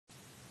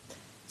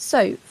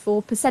So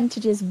for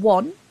percentages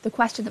 1, the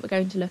question that we're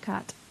going to look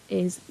at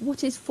is,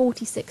 what is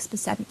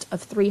 46%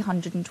 of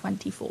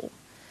 324?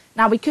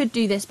 Now we could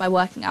do this by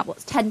working out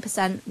what's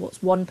 10%, what's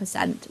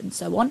 1%, and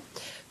so on,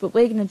 but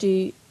we're going to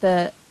do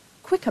the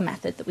quicker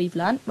method that we've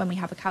learnt when we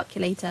have a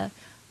calculator,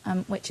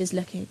 which is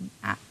looking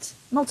at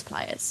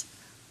multipliers.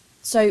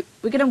 So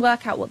we're going to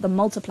work out what the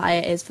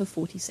multiplier is for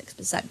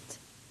 46%.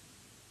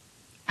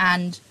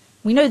 And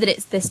we know that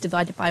it's this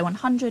divided by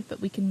 100,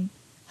 but we can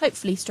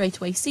hopefully straight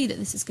away see that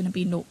this is going to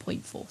be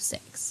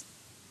 0.46.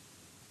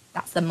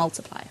 That's the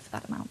multiplier for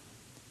that amount.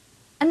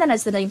 And then,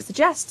 as the name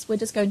suggests, we're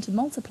just going to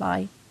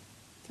multiply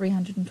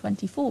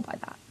 324 by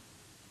that.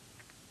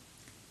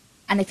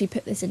 And if you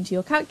put this into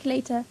your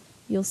calculator,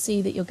 you'll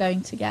see that you're going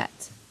to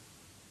get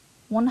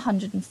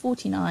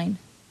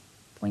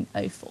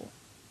 149.04.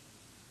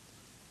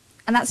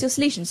 And that's your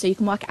solution, so you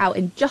can work it out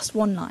in just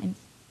one line.